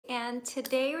and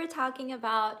today we're talking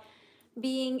about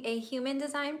being a human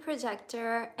design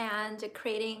projector and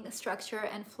creating structure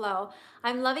and flow.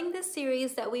 I'm loving this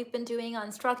series that we've been doing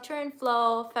on structure and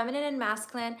flow, feminine and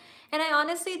masculine, and I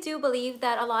honestly do believe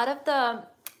that a lot of the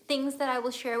things that I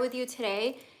will share with you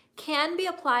today can be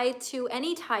applied to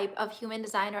any type of human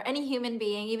design or any human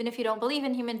being, even if you don't believe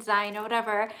in human design or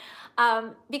whatever,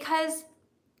 because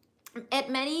at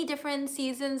many different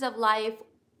seasons of life,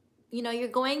 you're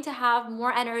going to have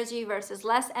more energy versus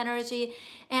less energy.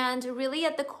 And really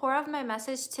at the core of my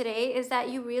message today is that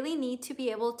you really need to be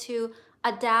able to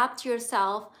adapt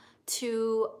yourself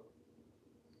to,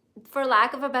 for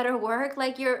lack of a better word,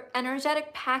 like your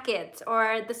energetic packets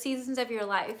or the seasons of your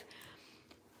life.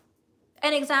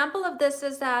 An example of this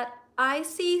is that I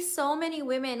see so many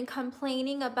women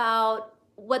complaining about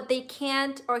what they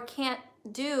can't or can't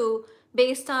do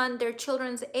based on their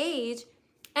children's age.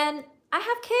 And I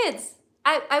have kids.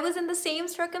 I was in the same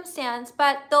circumstance,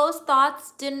 but those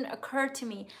thoughts didn't occur to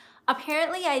me.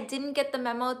 Apparently, I didn't get the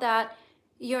memo that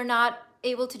you're not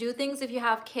able to do things if you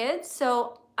have kids.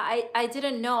 So I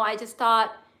didn't know. I just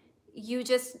thought you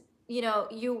just,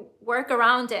 you work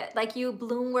around it, like you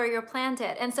bloom where you're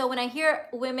planted. And so when I hear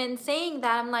women saying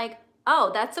that, I'm like,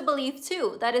 oh, that's a belief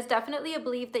too. That is definitely a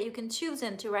belief that you can choose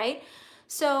into, right?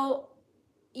 So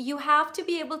you have to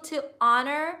be able to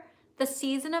honor the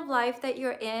season of life that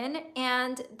you're in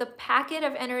and the packet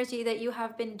of energy that you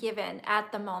have been given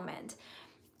at the moment.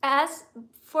 As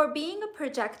for being a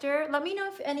projector, let me know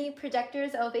if any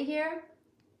projectors over here.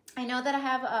 I know that I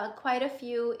have quite a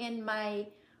few in my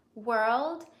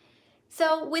world.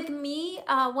 So with me,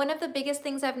 one of the biggest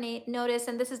things I've noticed,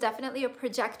 and this is definitely a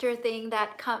projector thing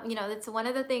that it's one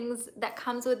of the things that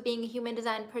comes with being a human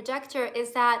design projector,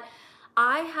 is that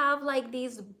I have like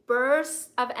these bursts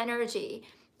of energy.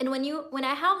 And when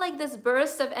I have like this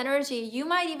burst of energy, you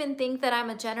might even think that I'm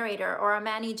a generator or a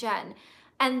mani-gen.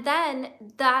 And then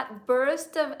that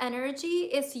burst of energy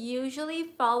is usually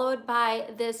followed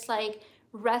by this like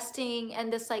resting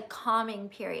and this like calming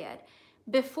period.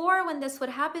 Before, when this would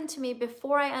happen to me,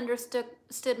 before I understood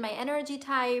my energy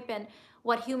type and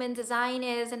what human design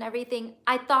is and everything,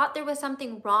 I thought there was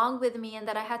something wrong with me and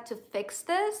that I had to fix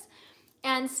this.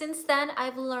 And since then,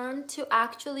 I've learned to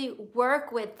actually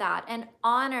work with that and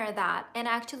honor that and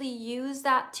actually use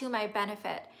that to my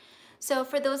benefit. So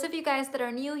for those of you guys that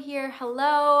are new here,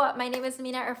 hello, my name is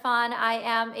Mina Irfan. I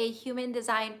am a human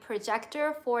design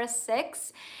projector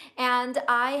 4/6, and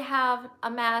I have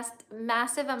amassed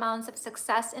massive amounts of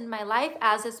success in my life,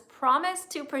 as is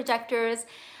promised to projectors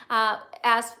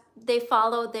as they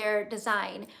follow their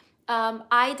design.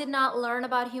 I did not learn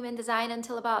about human design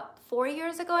until about 4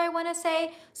 years ago, I want to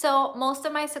say. So most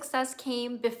of my success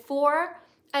came before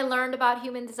I learned about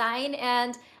human design,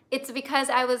 and it's because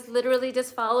I was literally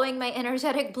just following my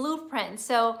energetic blueprint.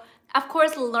 So of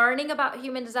course, learning about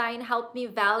human design helped me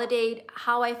validate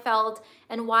how I felt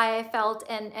and why I felt,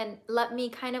 and let me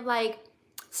kind of like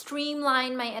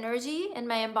streamline my energy and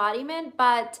my embodiment.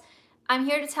 But I'm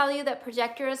here to tell you that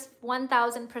projectors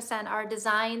 1000% are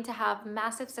designed to have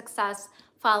massive success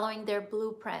following their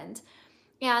blueprint.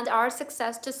 And our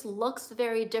success just looks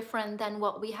very different than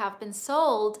what we have been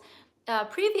sold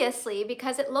previously,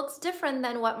 because it looks different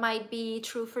than what might be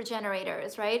true for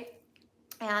generators, right?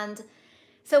 And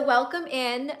so welcome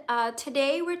in.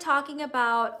 Today we're talking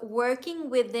about working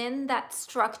within that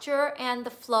structure and the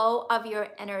flow of your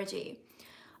energy.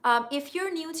 If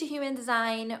you're new to human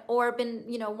design or been,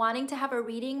 wanting to have a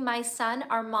reading, my son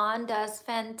Armaan does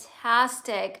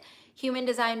fantastic human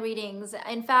design readings.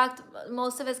 In fact,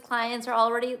 most of his clients are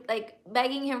already like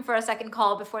begging him for a second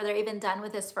call before they're even done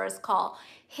with his first call.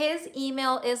 His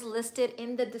email is listed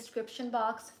in the description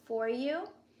box for you.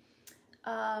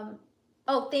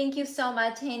 Oh, thank you so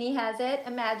much. Haney has it,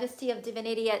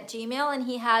 majestyofdivinity@gmail, and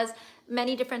he has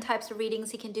many different types of readings.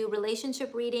 He can do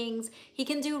relationship readings. He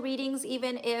can do readings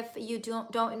even if you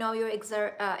don't know your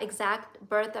exact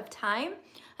birth of time.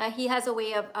 He has a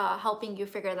way of helping you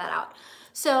figure that out.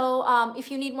 So if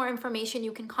you need more information,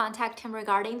 you can contact him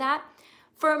regarding that.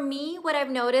 For me, what I've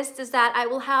noticed is that I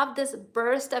will have this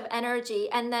burst of energy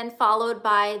and then followed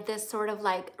by this sort of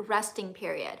like resting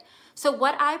period. So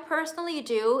what I personally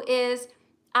do is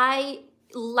I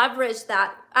leverage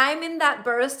that. I'm in that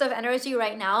burst of energy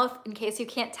right now, in case you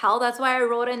can't tell. That's why I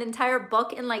wrote an entire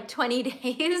book in like 20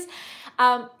 days.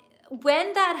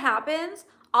 When that happens,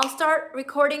 I'll start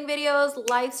recording videos,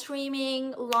 live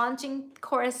streaming, launching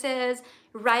courses,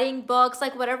 writing books,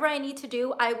 like whatever I need to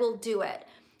do, I will do it,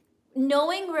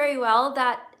 knowing very well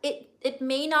that it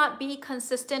may not be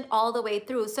consistent all the way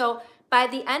through. So by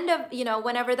the end of,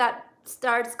 whenever that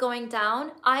starts going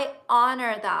down, I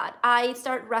honor that. I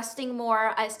start resting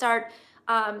more. I start,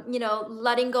 you know,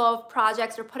 letting go of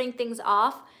projects or putting things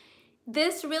off.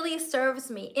 This really serves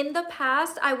me. In the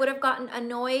past, I would have gotten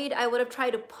annoyed. I would have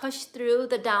tried to push through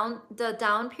the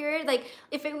down period. Like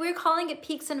if we're calling it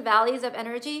peaks and valleys of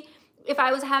energy, if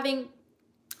I was having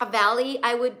a valley,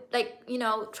 I would, like, you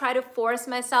know, try to force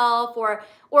myself or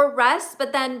rest,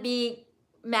 but then be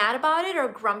mad about it or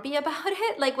grumpy about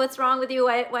it. Like, what's wrong with you?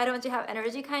 Why don't you have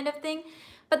energy, kind of thing.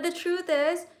 But the truth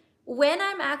is, when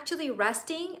I'm actually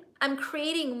resting, I'm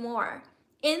creating more.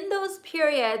 In those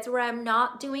periods where I'm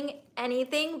not doing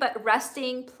anything but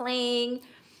resting, playing,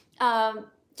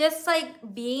 just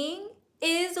like being,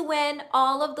 is when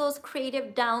all of those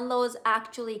creative downloads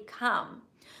actually come.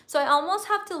 So I almost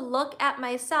have to look at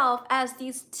myself as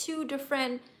these two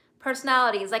different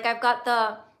personalities. Like I've got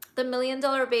the $1 million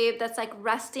babe that's like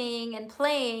resting and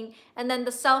playing, and then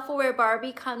the self-aware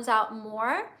Barbie comes out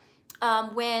more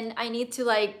when I need to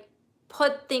like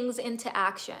put things into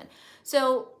action.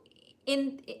 So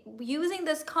in using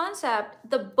this concept,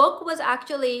 the book was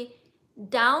actually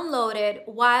downloaded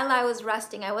while I was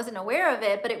resting. I wasn't aware of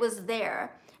it, but it was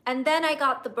there. And then I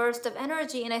got the burst of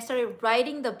energy and I started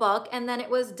writing the book, and then it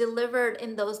was delivered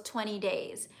in those 20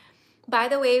 days. By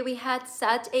the way, we had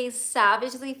such a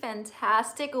savagely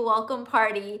fantastic welcome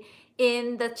party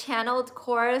in the channeled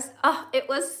course. Oh, it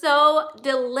was so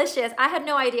delicious. I had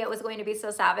no idea it was going to be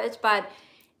so savage, but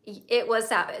it was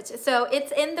savage. So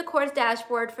it's in the course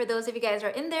dashboard for those of you guys who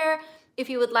are in there.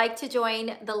 If you would like to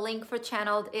join, the link for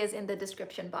channeled is in the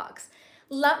description box.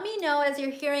 Let me know as you're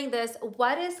hearing this,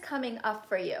 what is coming up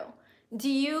for you? Do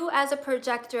you as a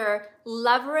projector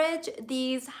leverage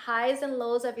these highs and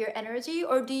lows of your energy,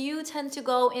 or do you tend to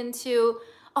go into,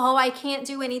 oh, I can't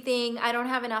do anything, I don't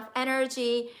have enough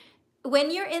energy?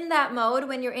 When you're in that mode,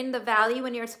 when you're in the valley,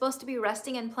 when you're supposed to be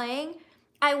resting and playing,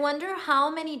 I wonder how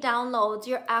many downloads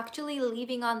you're actually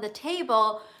leaving on the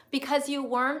table because you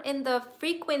weren't in the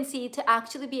frequency to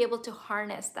actually be able to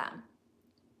harness them.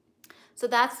 So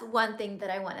that's one thing that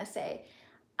I want to say.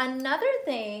 Another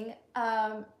thing,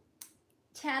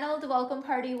 channeled welcome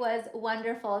party was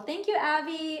wonderful. Thank you,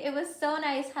 Abby. It was so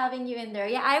nice having you in there.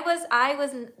 Yeah, I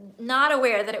was not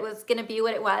aware that it was going to be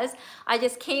what it was. I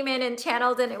just came in and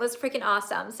channeled and it was freaking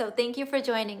awesome. So thank you for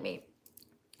joining me.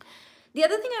 The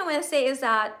other thing I want to say is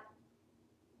that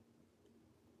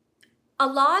a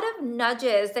lot of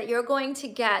nudges that you're going to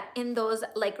get in those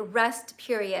like rest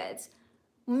periods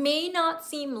may not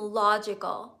seem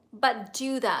logical, but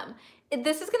do them.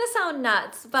 This is going to sound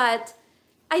nuts, but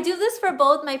I do this for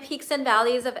both my peaks and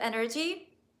valleys of energy.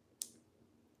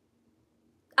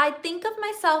 I think of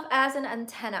myself as an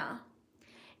antenna,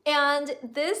 and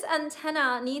this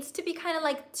antenna needs to be kind of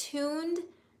like tuned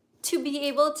to be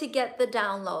able to get the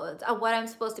downloads of what I'm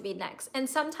supposed to be next. And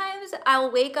sometimes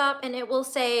I'll wake up and it will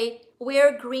say,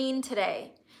 wear green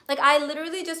today. Like I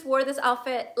literally just wore this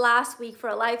outfit last week for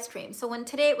a live stream. So when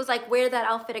today it was like, wear that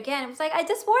outfit again, it was like, I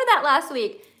just wore that last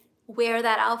week, wear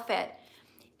that outfit.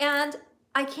 And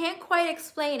I can't quite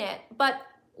explain it, but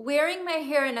wearing my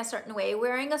hair in a certain way,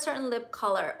 wearing a certain lip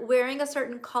color, wearing a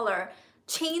certain color,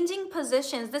 changing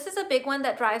positions. This is a big one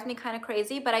that drives me kind of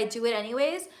crazy, but I do it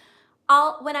anyways.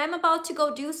 When I'm about to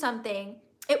go do something,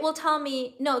 it will tell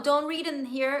me, no, don't read in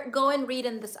here, go and read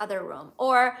in this other room,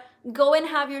 or go and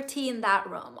have your tea in that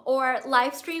room, or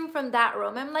live stream from that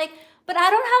room. I'm like, but I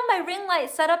don't have my ring light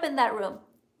set up in that room.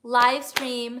 Live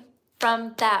stream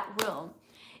from that room.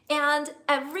 And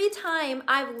every time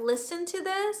I've listened to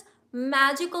this,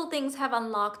 magical things have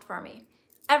unlocked for me.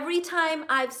 Every time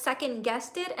I've second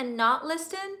guessed it and not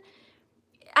listened,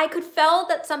 I could feel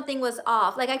that something was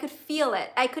off. Like I could feel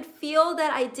it. I could feel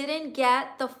that I didn't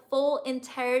get the full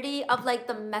entirety of like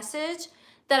the message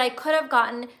that I could have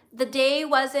gotten. The day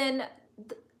wasn't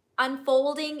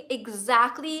unfolding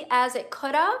exactly as it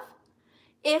could have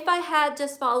if I had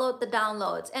just followed the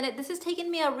downloads. And this has taken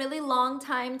me a really long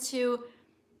time to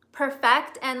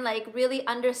perfect and like really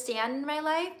understand in my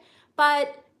life,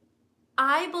 but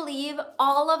I believe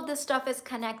all of this stuff is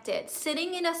connected.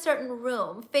 Sitting in a certain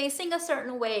room, facing a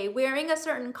certain way, wearing a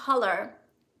certain color,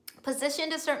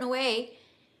 positioned a certain way,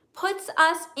 puts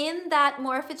us in that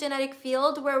morphogenetic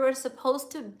field where we're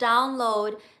supposed to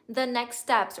download the next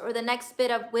steps or the next bit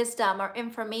of wisdom or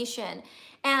information.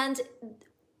 And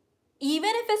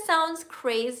even if it sounds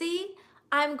crazy,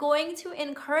 I'm going to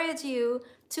encourage you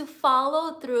to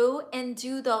follow through and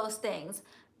do those things.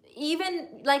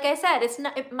 even like I said,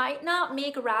 it might not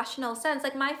make rational sense.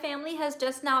 Like my family has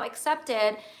just now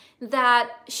accepted that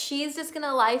she's just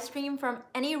gonna live stream from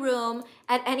any room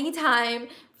at any time,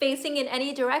 facing in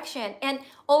any direction. And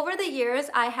over the years,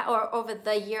 or over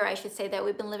the year I should say, that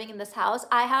we've been living in this house,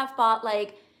 I have bought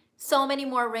like so many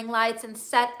more ring lights and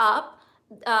set up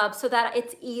so that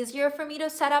it's easier for me to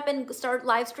set up and start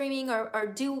live streaming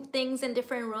or do things in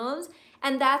different rooms.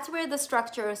 And that's where the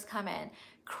structures come in.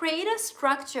 Create a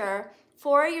structure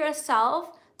for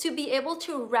yourself to be able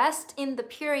to rest in the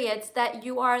periods that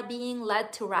you are being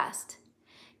led to rest.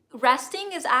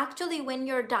 Resting is actually when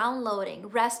you're downloading.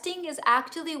 Resting is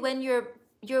actually when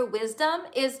your wisdom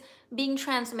is being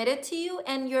transmitted to you,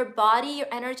 and your body, your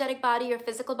energetic body, your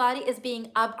physical body is being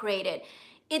upgraded.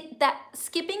 That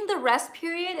skipping the rest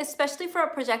period, especially for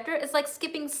a projector, is like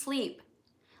skipping sleep.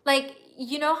 Like,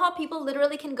 you know how people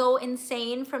literally can go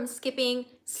insane from skipping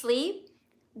sleep?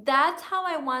 That's how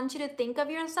I want you to think of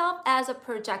yourself as a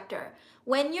projector.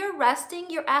 When you're resting,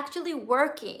 you're actually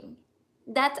working.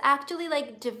 That's actually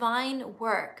like divine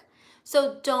work.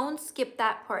 So don't skip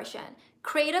that portion.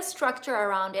 Create a structure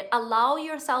around it. Allow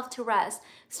yourself to rest.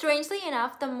 Strangely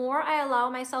enough, the more I allow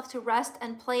myself to rest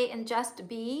and play and just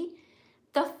be,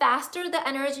 the faster the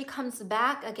energy comes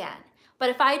back again. But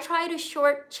if I try to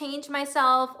shortchange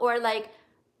myself or like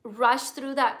rush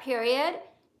through that period,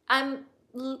 I'm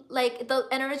like, the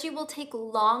energy will take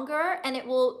longer and it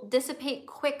will dissipate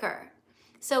quicker.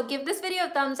 So give this video a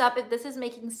thumbs up if this is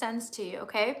making sense to you,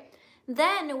 okay?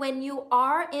 Then when you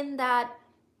are in that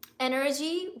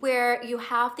energy where you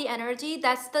have the energy,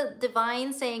 that's the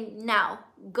divine saying, now,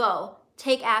 go,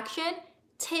 take action,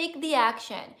 take the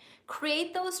action.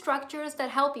 Create those structures that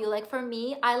help you. Like for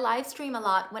me, I live stream a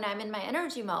lot when I'm in my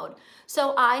energy mode.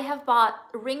 So I have bought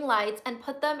ring lights and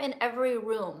put them in every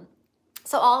room.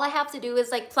 So all I have to do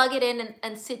is like plug it in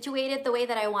and situate it the way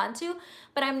that I want to,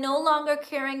 but I'm no longer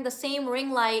carrying the same ring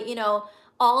light, you know,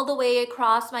 all the way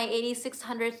across my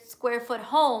 8,600 square foot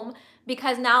home,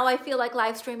 because now I feel like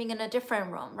live streaming in a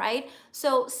different room, right?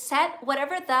 So set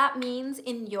whatever that means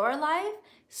in your life,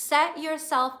 set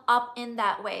yourself up in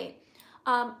that way.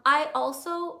 I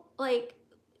also like,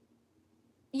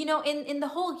 you know, in the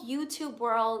whole YouTube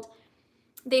world,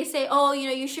 they say, oh, you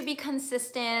know, you should be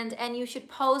consistent and you should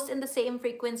post in the same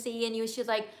frequency and you should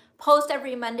like post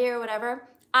every Monday or whatever.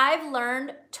 I've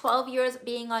learned 12 years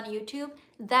being on YouTube,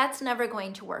 that's never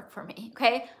going to work for me,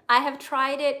 okay? I have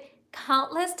tried it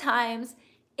countless times.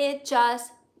 It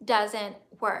just doesn't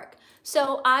work.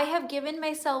 So I have given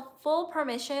myself full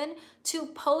permission to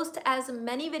post as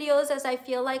many videos as I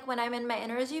feel like when I'm in my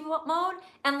energy mode,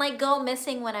 and like go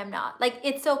missing when I'm not. Like,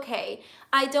 it's okay.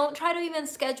 I don't try to even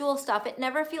schedule stuff. It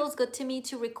never feels good to me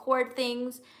to record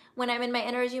things when I'm in my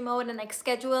energy mode and like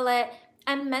schedule it.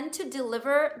 I'm meant to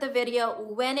deliver the video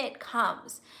when it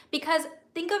comes. Because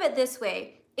think of it this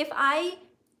way. If I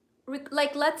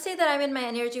like, let's say that I'm in my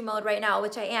energy mode right now,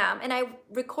 which I am, and I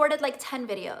recorded like 10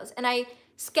 videos and I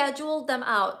scheduled them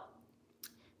out.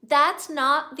 That's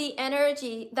not the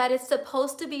energy that is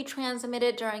supposed to be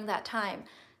transmitted during that time.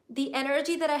 The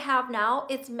energy that I have now,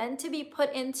 it's meant to be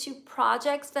put into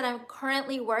projects that I'm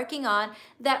currently working on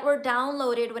that were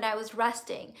downloaded when I was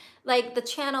resting, like the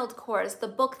channeled course, the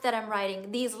book that I'm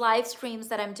writing, these live streams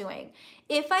that I'm doing.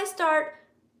 If I start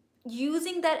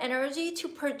using that energy to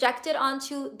project it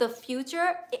onto the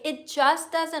future, it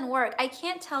just doesn't work. I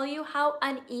can't tell you how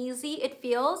uneasy it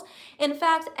feels. In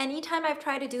fact, anytime I've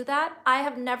tried to do that, I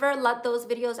have never let those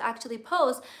videos actually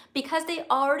post because they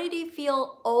already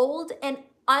feel old and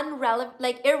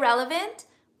irrelevant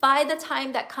by the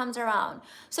time that comes around.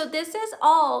 So this is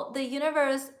all the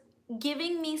universe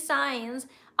giving me signs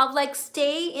of like,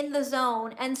 stay in the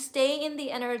zone and stay in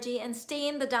the energy and stay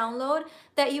in the download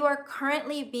that you are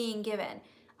currently being given.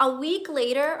 A week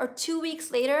later or 2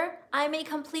 weeks later, I'm a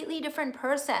completely different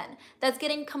person that's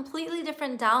getting completely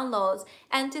different downloads.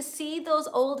 And to see those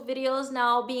old videos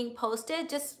now being posted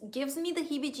just gives me the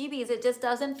heebie-jeebies. It just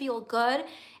doesn't feel good.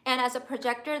 And as a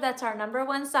projector, that's our number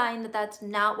one sign that that's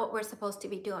not what we're supposed to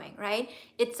be doing, right?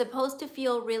 It's supposed to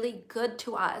feel really good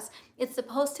to us. It's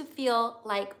supposed to feel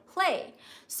like play.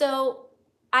 So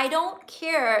I don't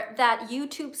care that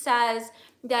YouTube says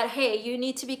that, hey, you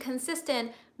need to be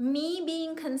consistent. Me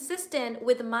being consistent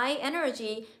with my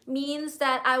energy means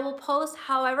that I will post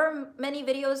however many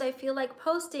videos I feel like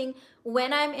posting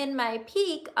when I'm in my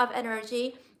peak of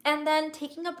energy, and then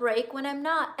taking a break when I'm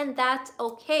not. And that's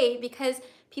okay, because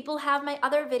people have my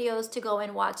other videos to go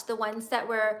and watch, the ones that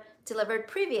were delivered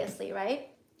previously, right?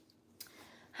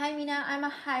 Hi Mina, I'm a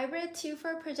hybrid 2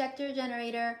 for projector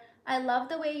generator. I love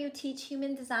the way you teach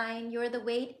human design. You're the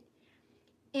way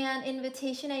and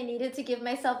invitation I needed to give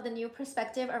myself the new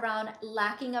perspective around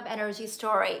lacking of energy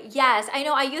story. Yes, I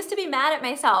know I used to be mad at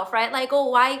myself, right? Like, oh,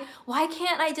 why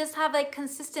can't I just have like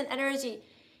consistent energy?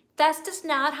 That's just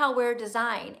not how we're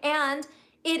designed. And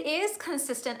it is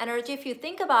consistent energy if you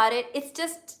think about it. It's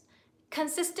just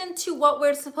consistent to what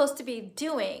we're supposed to be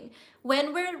doing.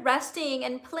 When we're resting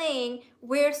and playing,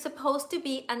 we're supposed to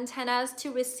be antennas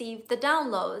to receive the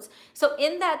downloads. So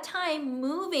in that time,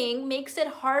 moving makes it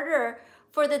harder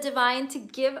for the divine to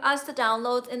give us the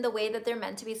downloads in the way that they're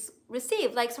meant to be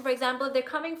received. Like, so for example, if they're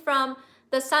coming from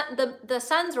the sun, the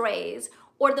sun's rays,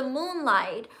 or the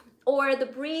moonlight, or the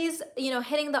breeze,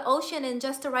 hitting the ocean in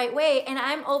just the right way, and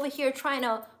I'm over here trying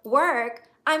to work,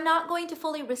 I'm not going to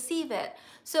fully receive it.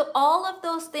 So all of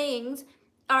those things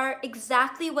are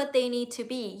exactly what they need to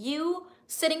be. You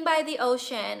sitting by the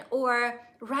ocean, or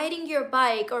riding your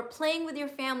bike, or playing with your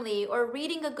family, or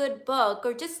reading a good book,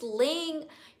 or just laying,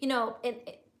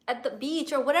 at the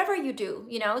beach, or whatever you do,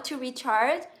 to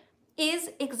recharge, is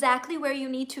exactly where you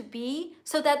need to be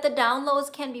so that the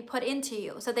downloads can be put into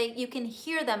you, so that you can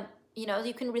hear them,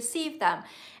 you can receive them.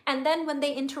 And then when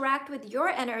they interact with your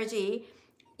energy,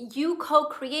 you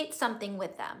co-create something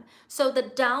with them. So the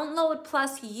download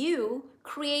plus you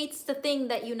creates the thing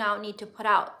that you now need to put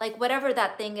out, like whatever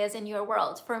that thing is in your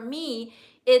world. For me,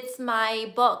 it's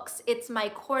my books, it's my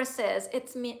courses,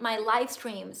 it's my live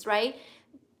streams, right?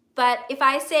 But if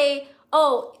I say,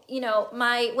 oh,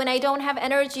 when I don't have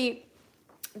energy,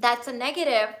 that's a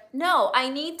negative. No, I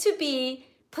need to be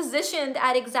positioned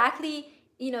at exactly,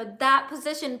 that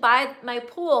position by my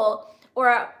pool,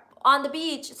 or on the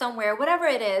beach somewhere, whatever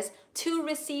it is, to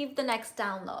receive the next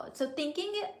download. So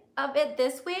thinking of it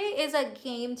this way is a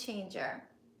game changer.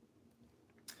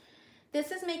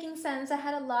 This is making sense. I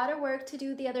had a lot of work to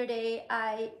do the other day,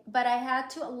 but I had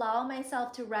to allow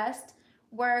myself to rest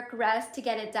to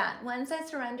get it done. Once I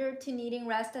surrendered to needing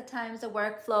rest at times, the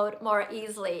work flowed more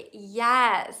easily.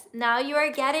 Yes, now you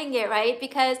are getting it, right?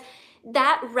 Because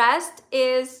that rest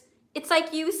it's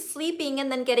like you sleeping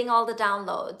and then getting all the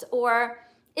downloads, or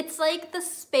it's like the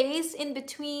space in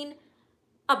between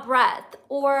a breath,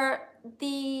 or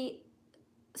the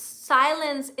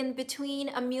silence in between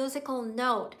a musical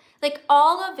note. Like,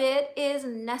 all of it is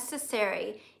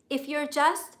necessary. If you're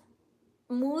just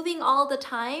moving all the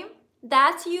time,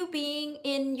 that's you being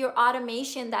in your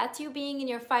automation, that's you being in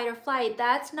your fight or flight.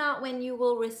 That's not when you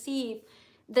will receive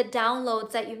the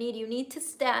downloads that you need. You need to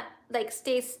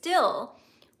stay still,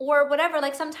 or whatever.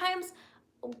 Like, sometimes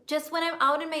just when I'm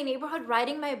out in my neighborhood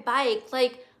riding my bike,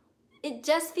 like, it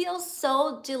just feels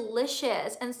so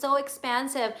delicious and so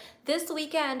expansive. This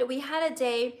weekend we had a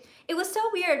day, it was so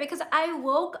weird because I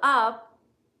woke up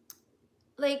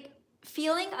like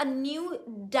feeling a new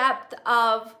depth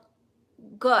of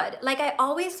good. Like, I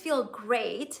always feel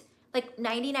great, like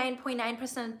 99.9%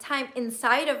 of the time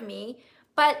inside of me.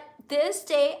 But this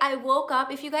day I woke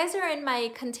up, if you guys are in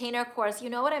my container course, you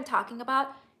know what I'm talking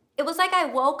about. It was like I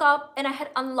woke up and I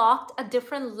had unlocked a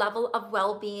different level of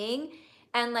well-being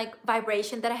and like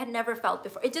vibration that I had never felt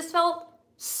before. It just felt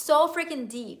so freaking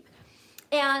deep.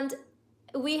 And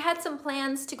we had some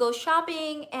plans to go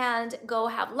shopping and go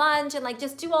have lunch and like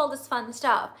just do all this fun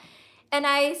stuff. And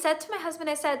I said to my husband,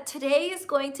 I said, today is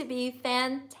going to be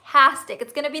fantastic.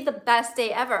 It's going to be the best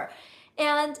day ever.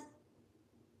 And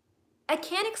I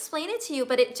can't explain it to you,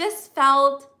 but it just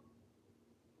felt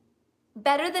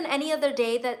better than any other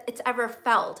day that it's ever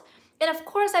felt. And of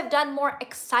course, I've done more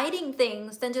exciting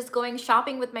things than just going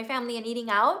shopping with my family and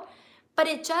eating out. But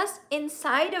it just,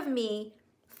 inside of me,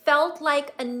 felt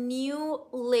like a new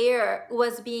layer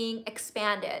was being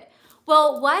expanded.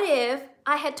 Well, what if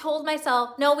I had told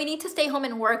myself, no, we need to stay home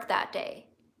and work that day?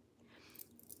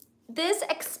 This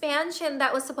expansion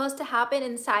that was supposed to happen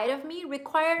inside of me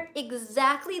required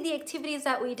exactly the activities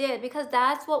that we did, because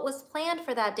that's what was planned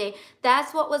for that day.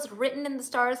 That's what was written in the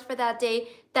stars for that day.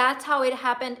 That's how it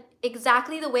happened,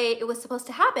 exactly the way it was supposed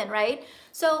to happen, right?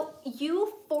 So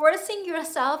you forcing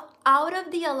yourself out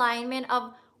of the alignment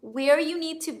of where you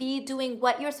need to be doing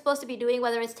what you're supposed to be doing,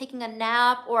 whether it's taking a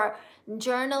nap or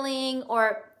journaling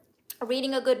or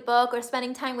reading a good book or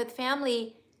spending time with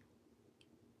family,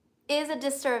 is a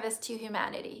disservice to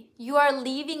humanity. You are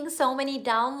leaving so many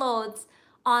downloads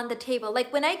on the table.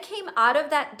 Like, when I came out of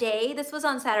that day, this was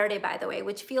on Saturday, by the way,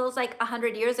 which feels like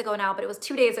 100 years ago now, but it was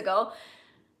 2 days ago.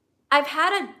 I've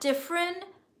had a different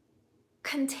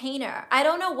container. I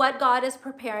don't know what God is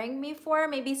preparing me for.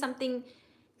 Maybe something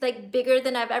like bigger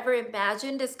than I've ever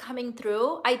imagined is coming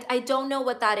through. I don't know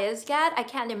what that is yet. I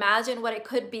can't imagine what it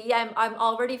could be. I'm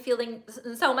already feeling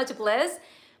so much bliss,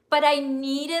 but I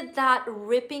needed that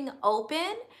ripping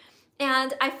open.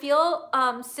 And I feel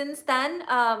since then,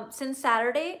 since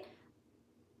Saturday,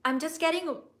 I'm just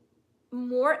getting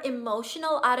more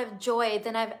emotional out of joy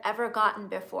than I've ever gotten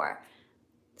before.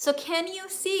 So can you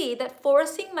see that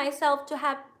forcing myself to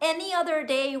have any other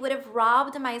day would have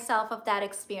robbed myself of that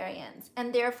experience,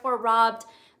 and therefore robbed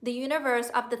the universe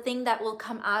of the thing that will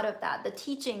come out of that, the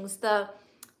teachings, the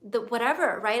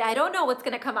whatever, right? I don't know what's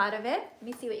going to come out of it. Let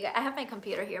me see what you got. I have my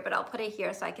computer here, but I'll put it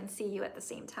here so I can see you at the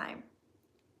same time.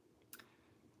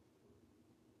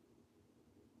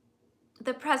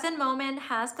 The present moment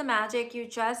has the magic. You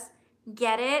just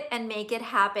get it and make it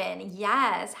happen.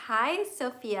 Yes. Hi,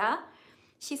 Sophia.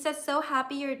 She says, so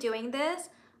happy you're doing this.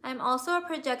 I'm also a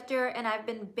projector and I've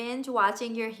been binge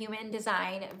watching your human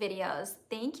design videos.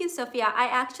 Thank you, Sophia. I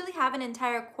actually have an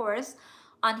entire course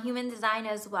on human design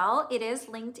as well. It is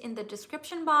linked in the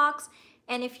description box.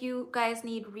 And if you guys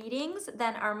need readings,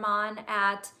 then Armaan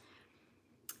at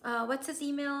what's his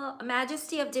email?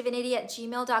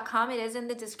 majestyofdivinity@gmail.com. It is in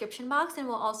the description box, and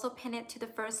we'll also pin it to the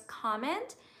first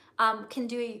comment. Can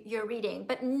do your reading.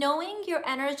 But knowing your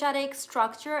energetic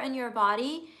structure in your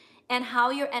body and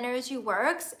how your energy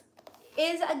works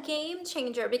is a game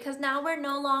changer, because now we're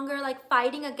no longer like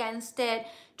fighting against it,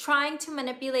 trying to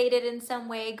manipulate it in some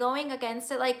way, going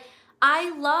against it. Like,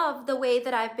 I love the way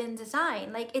that I've been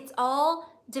designed. Like, it's all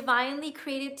divinely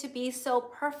created to be so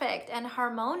perfect and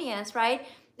harmonious, right?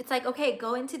 It's like, okay,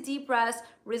 go into deep rest,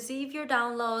 receive your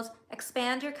downloads,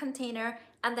 expand your container,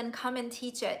 and then come and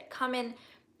teach it. Come and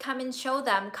show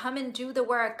them, come and do the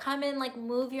work, come and like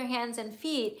move your hands and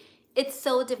feet. It's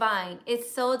so divine.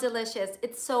 It's so delicious.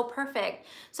 It's so perfect.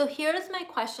 So here's my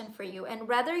question for you. And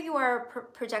whether you are a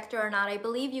projector or not, I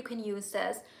believe you can use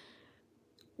this.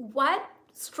 What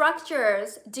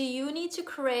structures do you need to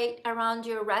create around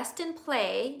your rest and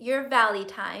play, your valley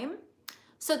time,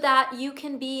 so that you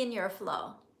can be in your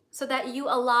flow, so that you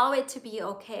allow it to be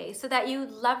okay, so that you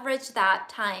leverage that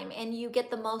time and you get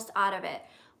the most out of it?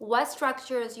 What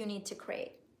structures do you need to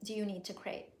create?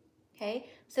 Okay,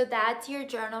 so that's your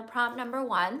journal prompt number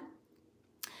 1.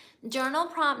 Journal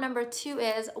prompt number 2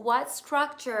 is, what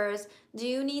structures do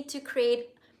you need to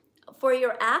create for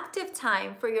your active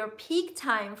time, for your peak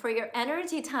time, for your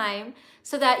energy time,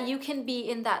 so that you can be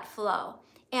in that flow?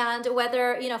 And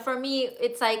whether, you know, for me,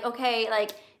 it's like, okay,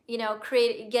 like, you know,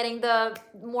 getting the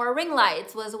more ring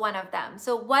lights was one of them.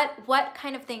 So what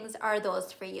kind of things are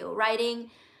those for you?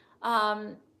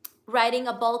 Writing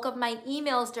a bulk of my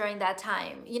emails during that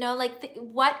time, you know, like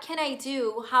what can I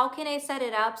do? How can I set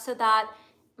it up so that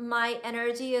my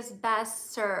energy is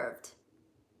best served?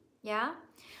 Yeah.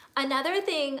 Another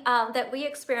thing that we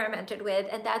experimented with,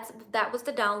 and that was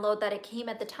the download that it came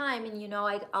at the time. And you know,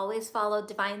 I always follow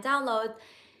divine download.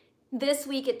 This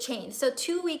week it changed. So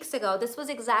 2 weeks ago, this was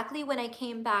exactly when I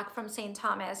came back from St.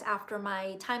 Thomas after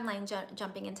my timeline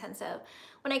jumping intensive.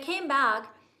 When I came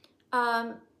back,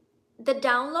 the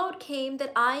download came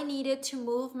that I needed to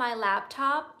move my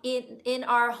laptop in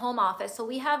our home office. So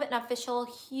we have an official,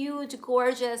 huge,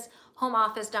 gorgeous home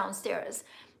office downstairs.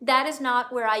 That is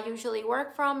not where I usually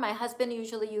work from. My husband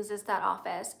usually uses that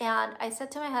office. And I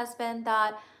said to my husband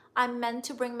that I'm meant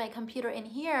to bring my computer in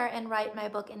here and write my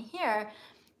book in here.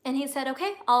 And he said,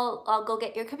 okay, I'll go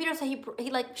get your computer. So he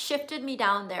like shifted me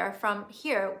down there from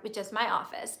here, which is my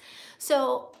office.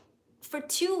 So for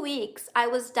 2 weeks, I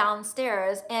was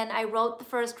downstairs and I wrote the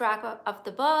first draft of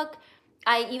the book.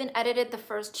 I even edited the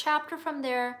first chapter from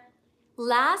there.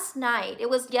 Last night, it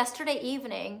was yesterday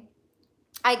evening,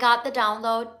 I got the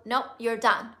download. Nope, you're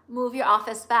done. Move your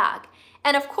office back.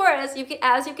 And of course,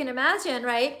 as you can imagine,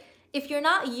 right? If you're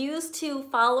not used to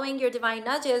following your divine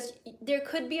nudges, there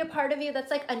could be a part of you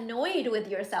that's like annoyed with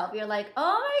yourself. You're like,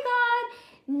 oh my God,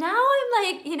 now I'm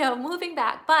like, you know, moving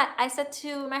back. But I said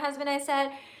to my husband, I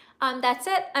said, that's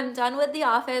it. I'm done with the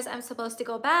office. I'm supposed to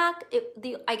go back.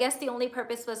 I guess the only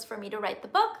purpose was for me to write the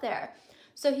book there.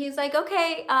 So he's like,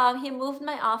 okay, he moved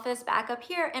my office back up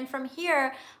here. And from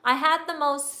here, I had the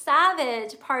most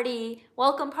savage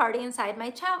welcome party inside my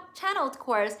channeled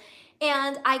course.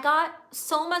 And I got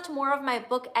so much more of my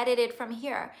book edited from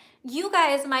here. You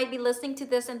guys might be listening to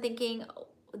this and thinking, oh,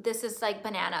 this is like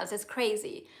bananas, it's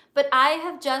crazy. But I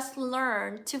have just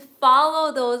learned to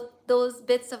follow those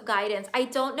bits of guidance. I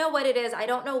don't know what it is. I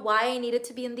don't know why I needed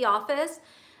to be in the office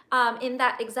in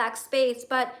that exact space,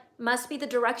 but must be the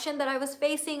direction that I was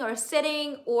facing or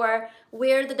sitting or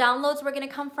where the downloads were gonna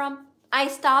come from. I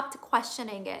stopped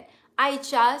questioning it. I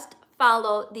just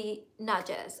follow the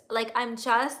nudges. Like, I'm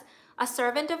just a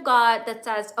servant of God that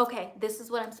says, okay, this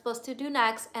is what I'm supposed to do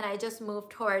next, and I just move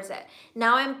towards it.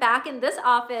 Now I'm back in this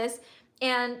office,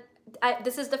 and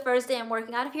this is the first day I'm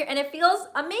working out of here and it feels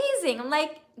amazing. I'm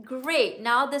like, great,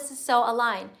 now this is so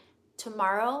aligned.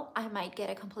 Tomorrow, I might get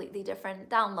a completely different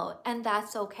download, and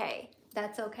that's okay.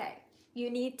 That's okay. You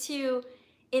need to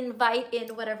invite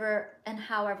in whatever and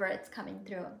however it's coming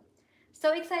through.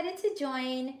 So excited to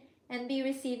join and be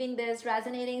receiving this,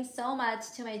 resonating so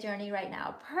much to my journey right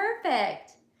now.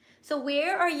 Perfect. So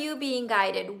where are you being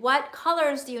guided? What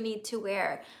colors do you need to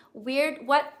wear?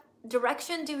 What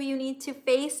direction do you need to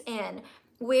face in?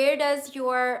 Where does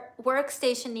your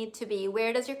workstation need to be?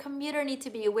 Where does your computer need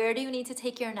to be? Where do you need to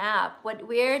take your nap?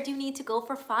 Where do you need to go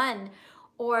for fun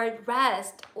or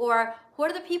rest? Or who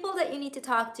are the people that you need to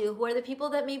talk to? Who are the people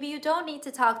that maybe you don't need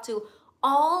to talk to?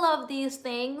 All of these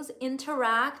things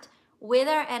interact with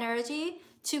our energy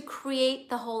to create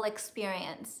the whole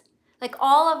experience. Like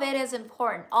all of it is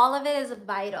important. All of it is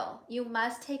vital. You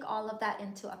must take all of that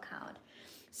into account.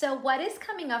 So what is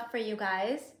coming up for you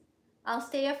guys? I'll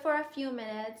stay up for a few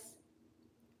minutes,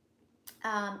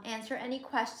 answer any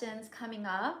questions coming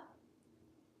up.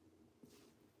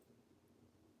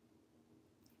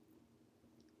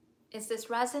 Is this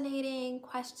resonating?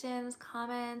 Questions,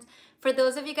 comments? For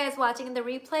those of you guys watching in the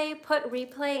replay, put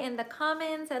replay in the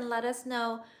comments and let us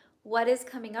know what is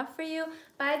coming up for you.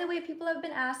 By the way, people have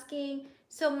been asking,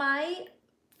 so my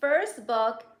first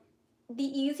book, the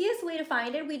easiest way to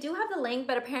find it, we do have the link,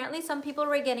 but apparently some people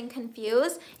were getting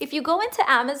confused. If you go into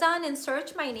Amazon and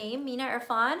search my name, Meena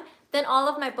Irfan, then all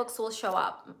of my books will show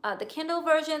up. The Kindle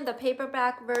version, the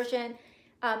paperback version,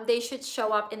 they should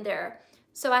show up in there.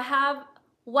 So I have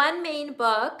one main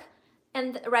book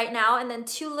and right now, and then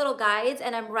 2 little guides,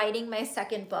 and I'm writing my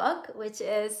second book, which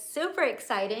is super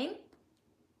exciting.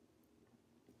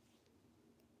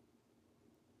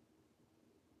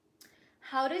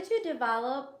 How did you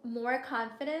develop more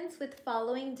confidence with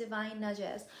following divine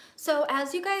nudges? So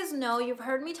as you guys know, you've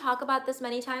heard me talk about this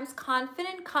many times,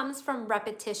 confidence comes from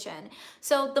repetition.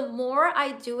 So the more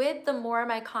I do it, the more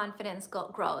my confidence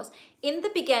grows. In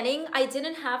the beginning, I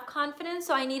didn't have confidence,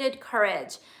 so I needed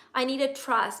courage. I needed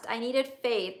trust. I needed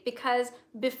faith, because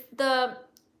the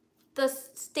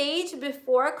stage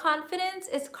before confidence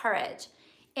is courage.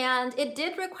 And it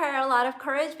did require a lot of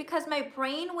courage because my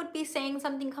brain would be saying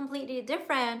something completely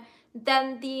different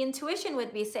than the intuition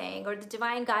would be saying or the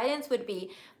divine guidance would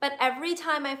be. But every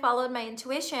time I followed my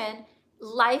intuition,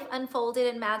 life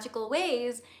unfolded in magical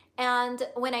ways. And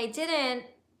when I didn't,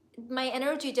 my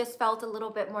energy just felt a little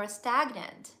bit more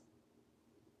stagnant.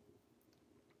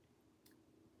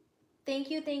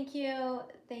 Thank you, thank you,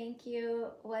 thank you.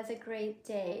 Was a great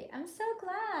day. I'm so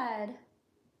glad.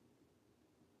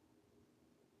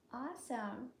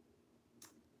 Awesome.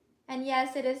 And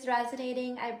yes, it is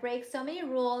resonating. I break so many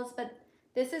rules, but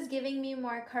this is giving me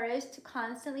more courage to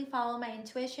constantly follow my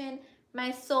intuition.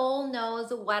 My soul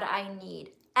knows what I need.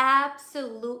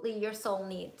 Absolutely, your soul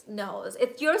knows.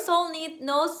 Your soul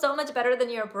knows so much better than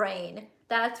your brain.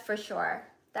 That's for sure.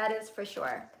 That is for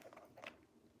sure.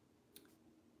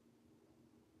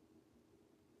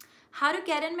 How to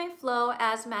get in my flow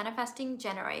as manifesting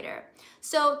generator.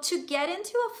 So to get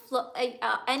into a flow,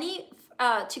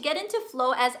 to get into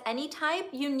flow as any type,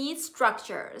 you need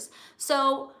structures.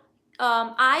 So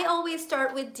I always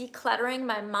start with decluttering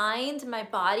my mind, my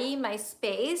body, my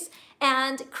space,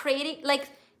 and creating, like,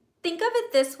 think of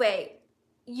it this way.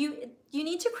 You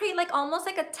need to create like almost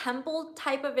like a temple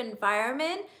type of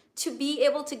environment to be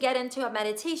able to get into a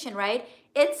meditation, right?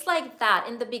 It's like that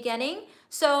in the beginning.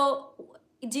 So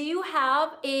do you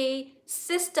have a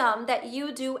system that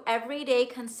you do every day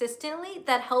consistently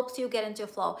that helps you get into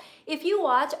flow? If you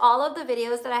watch all of the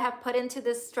videos that I have put into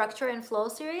this structure and flow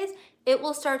series, it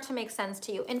will start to make sense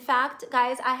to you. In fact,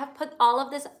 guys, I have put all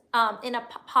of this in a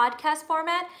podcast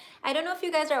format. I don't know if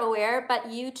you guys are aware, but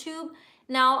YouTube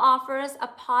now offers a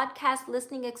podcast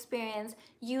listening experience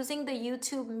using the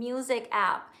YouTube Music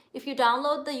app. If you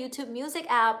download the YouTube Music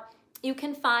app, you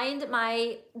can find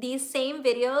these same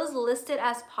videos listed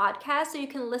as podcasts, so you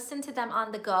can listen to them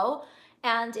on the go,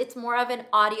 and it's more of an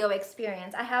audio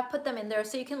experience. I have put them in there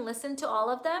so you can listen to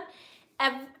all of them.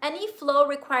 Any flow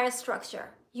requires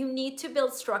structure. You need to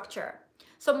build structure.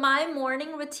 So my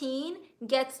morning routine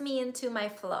gets me into my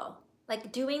flow.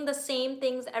 Like doing the same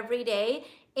things every day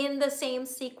in the same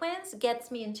sequence gets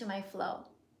me into my flow.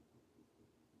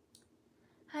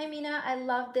 Hi Meena, I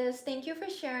love this. Thank you for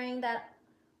sharing that.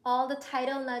 All the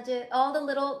title nudges, all the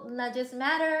little nudges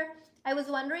matter. I was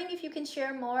wondering if you can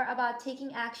share more about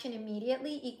taking action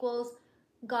immediately equals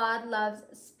God loves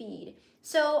speed.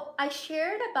 So I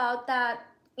shared about that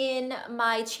in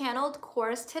my channeled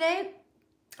course today.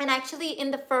 And actually in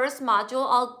the first module,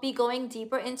 I'll be going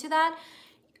deeper into that.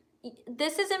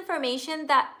 This is information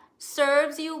that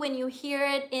serves you when you hear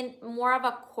it in more of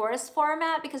a course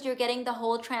format because you're getting the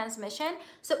whole transmission.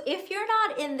 So if you're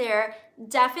not in there,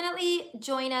 definitely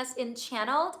join us in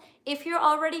Channeled. If you're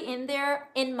already in there,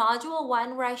 in module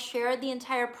 1 where I share the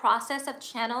entire process of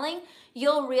channeling,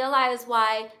 you'll realize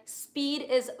why speed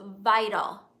is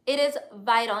vital. It is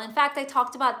vital. In fact, I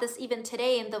talked about this even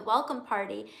today in the welcome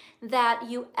party, that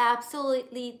you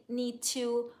absolutely need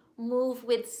to move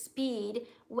with speed,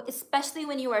 especially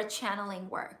when you are channeling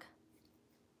work.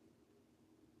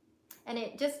 And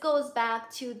it just goes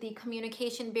back to the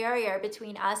communication barrier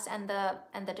between us and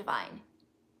the divine.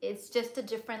 It's just a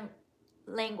different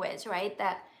language, right,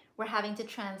 that we're having to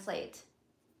translate.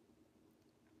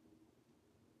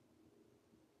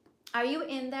 Are you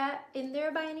in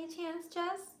there by any chance,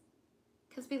 Jess?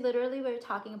 Because we literally were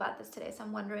talking about this today, so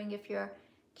I'm wondering if you're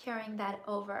carrying that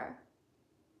over.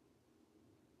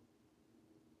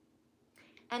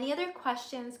 Any other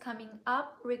questions coming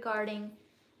up regarding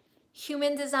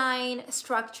human design,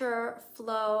 structure,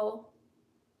 flow?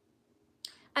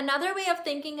 Another way of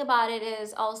thinking about it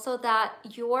is also that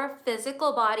your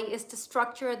physical body is the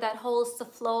structure that holds the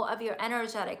flow of your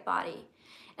energetic body.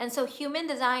 And so human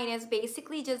design is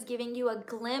basically just giving you a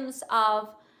glimpse of,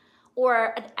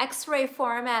 or an X-ray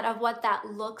format of what that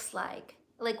looks like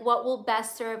what will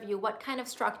best serve you, what kind of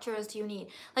structures do you need.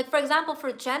 Like for example,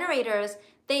 for generators,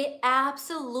 they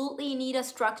absolutely need a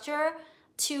structure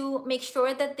to make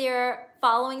sure that they're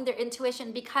following their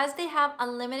intuition. Because they have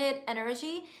unlimited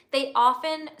energy, they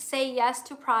often say yes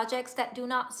to projects that do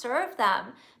not serve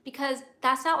them because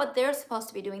that's not what they're supposed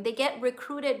to be doing. They get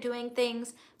recruited doing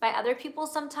things by other people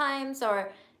sometimes,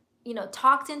 or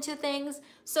talked into things.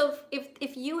 So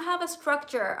if you have a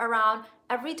structure around,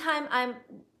 every time I'm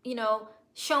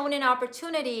shown an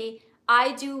opportunity,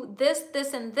 I do this,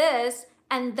 this, and this,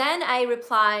 and then I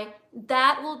reply,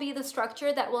 that will be the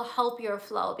structure that will help your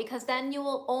flow, because then you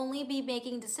will only be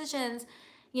making decisions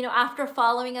after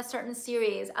following a certain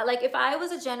series. Like if I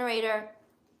was a generator,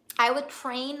 I would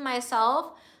train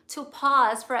myself to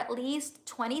pause for at least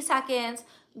 20 seconds,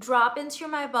 drop into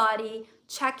my body,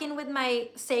 check in with my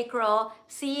sacral,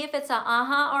 see if it's a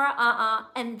uh-huh or a uh-uh,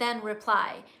 and then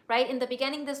reply, right? In the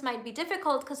beginning, this might be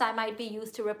difficult because I might be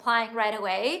used to replying right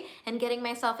away and getting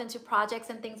myself into projects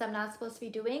and things I'm not supposed to be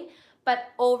doing.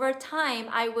 But over time,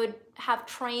 I would have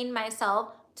trained myself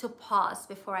to pause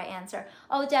before I answer.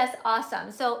 Oh, Jess,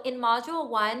 awesome. So in module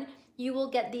 1, you will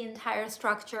get the entire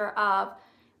structure of,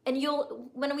 and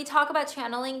when we talk about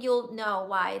channeling, you'll know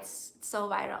why it's so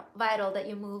vital that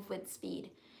you move with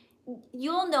speed.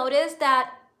 You'll notice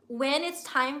that when it's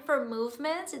time for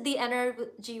movement, the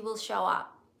energy will show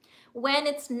up. When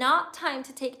it's not time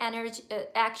to take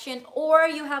action, or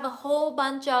you have a whole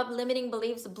bunch of limiting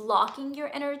beliefs blocking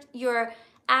your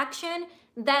action,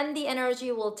 then the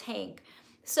energy will tank.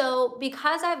 So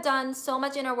because I've done so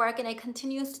much inner work and I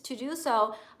continue to do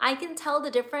so, I can tell the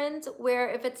difference where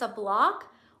if it's a block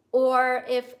or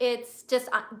if it's just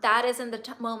that isn't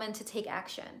the moment to take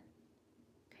action.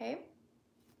 Okay.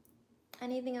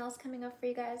 Anything else coming up for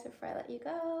you guys before I let you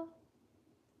go?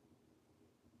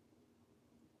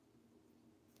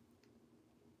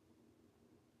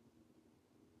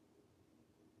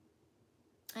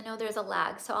 I know there's a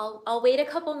lag, so I'll wait a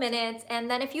couple minutes, and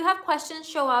then if you have questions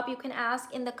show up, you can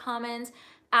ask in the comments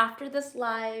after this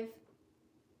live.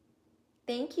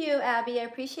 Thank you, Abby. I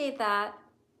appreciate that.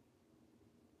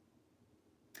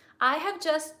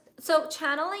 So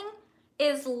channeling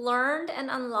is learned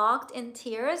and unlocked in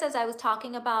tears, as I was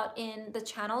talking about in the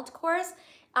channeled course.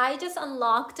 I just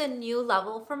unlocked a new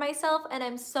level for myself and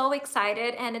I'm so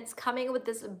excited, and it's coming with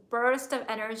this burst of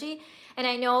energy. And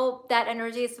I know that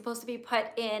energy is supposed to be put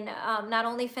in not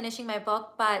only finishing my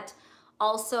book, but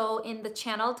also in the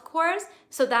channeled course.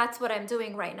 So that's what I'm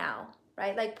doing right now,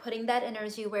 right? Like putting that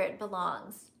energy where it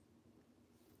belongs.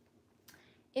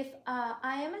 If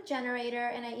I am a generator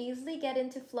and I easily get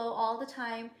into flow all the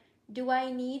time, do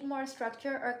I need more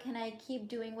structure or can I keep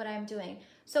doing what I'm doing?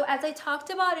 So as I talked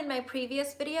about in my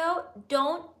previous video,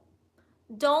 don't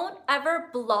ever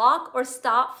block or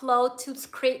stop flow to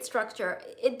create structure.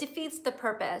 It defeats the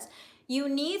purpose. You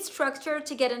need structure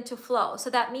to get into flow. So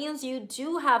that means you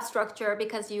do have structure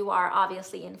because you are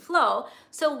obviously in flow.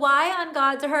 So why on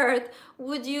God's earth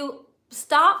would you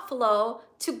stop flow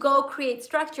to go create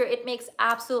structure? It makes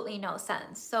absolutely no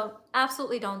sense. So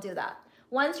absolutely don't do that.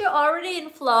 Once you're already in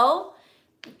flow,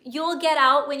 you'll get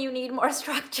out when you need more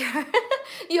structure.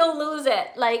 You'll lose it.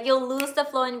 Like you'll lose the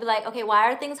flow and be like, okay,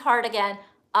 why are things hard again?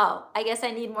 Oh, I guess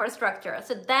I need more structure.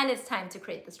 So then it's time to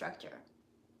create the structure.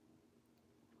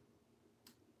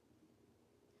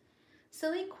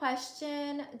 Silly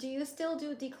question. Do you still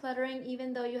do decluttering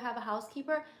even though you have a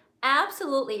housekeeper?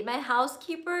 Absolutely. My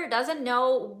housekeeper doesn't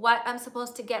know what I'm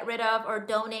supposed to get rid of or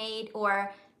donate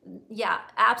or yeah,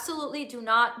 absolutely do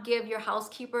not give your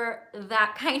housekeeper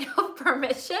that kind of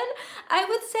permission, I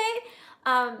would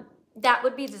say. That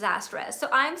would be disastrous. So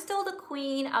I'm still the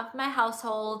queen of my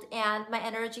household and my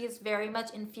energy is very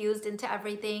much infused into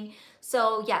everything.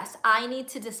 So yes, I need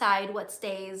to decide what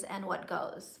stays and what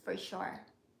goes for sure.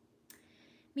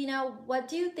 Mina, what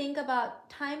do you think about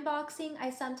time boxing? I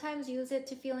sometimes use it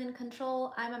to feel in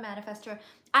control. I'm a manifester.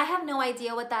 I have no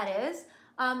idea what that is.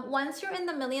 Once you're in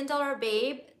the Million Dollar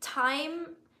Babe,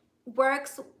 time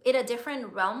works in a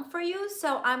different realm for you.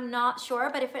 So I'm not sure,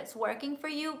 but if it's working for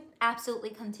you,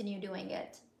 absolutely continue doing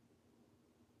it.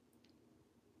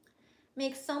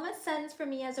 Makes so much sense for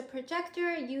me as a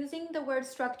projector using the word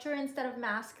structure instead of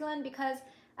masculine because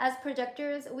as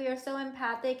projectors, we are so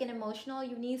empathic and emotional.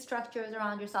 You need structures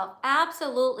around yourself.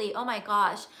 Absolutely. Oh my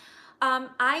gosh.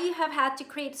 I have had to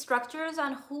create structures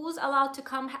on who's allowed to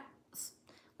come,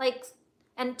 like,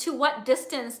 and to what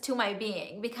distance to my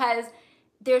being because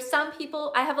there's some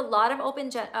people, I have a lot of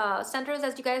open centers.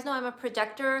 As you guys know, I'm a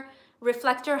projector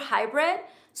reflector hybrid.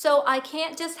 So I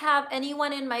can't just have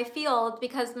anyone in my field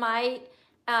because my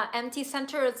empty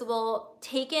centers will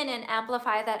take in and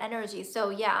amplify that energy.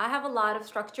 So yeah, I have a lot of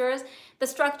structures. The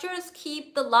structures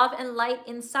keep the love and light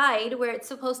inside where it's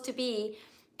supposed to be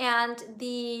and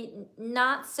the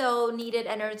not so needed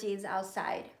energies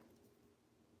outside.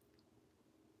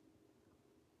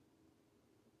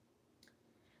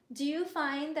 Do you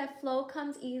find that flow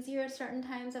comes easier at certain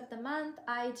times of the month?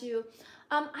 I do.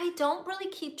 I don't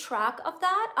really keep track of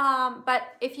that,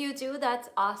 but if you do, that's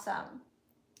awesome.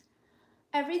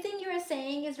 Everything you are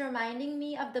saying is reminding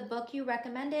me of the book you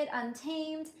recommended,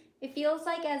 Untamed. It feels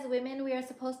like as women, we are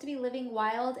supposed to be living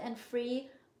wild and free,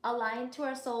 aligned to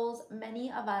our souls.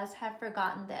 Many of us have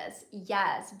forgotten this.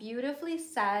 Yes, beautifully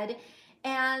said.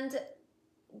 And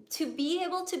to be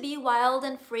able to be wild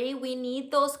and free, we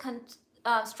need those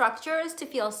structures to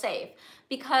feel safe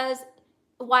because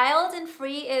wild and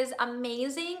free is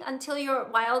amazing until you're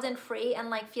wild and free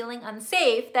and like feeling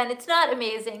unsafe, then it's not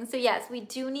amazing. So yes, we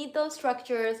do need those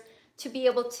structures to be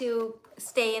able to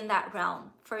stay in that realm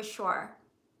for sure.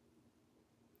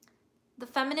 The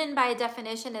feminine by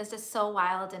definition is just so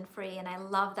wild and free and I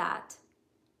love that.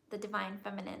 The divine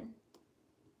feminine.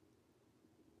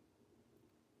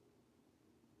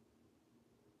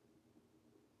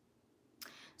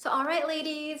 So all right,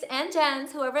 ladies and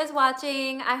gents, whoever is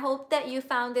watching, I hope that you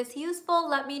found this useful.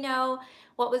 Let me know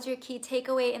what was your key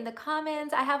takeaway in the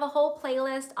comments. I have a whole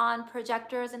playlist on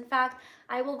projectors. In fact,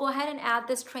 I will go ahead and add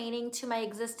this training to my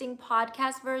existing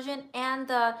podcast version and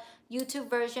the YouTube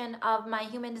version of my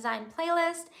human design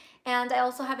playlist. And I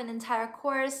also have an entire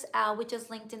course, which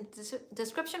is linked in the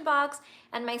description box.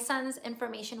 And my son's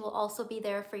information will also be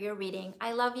there for your reading.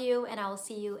 I love you, and I will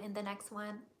see you in the next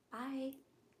one. Bye.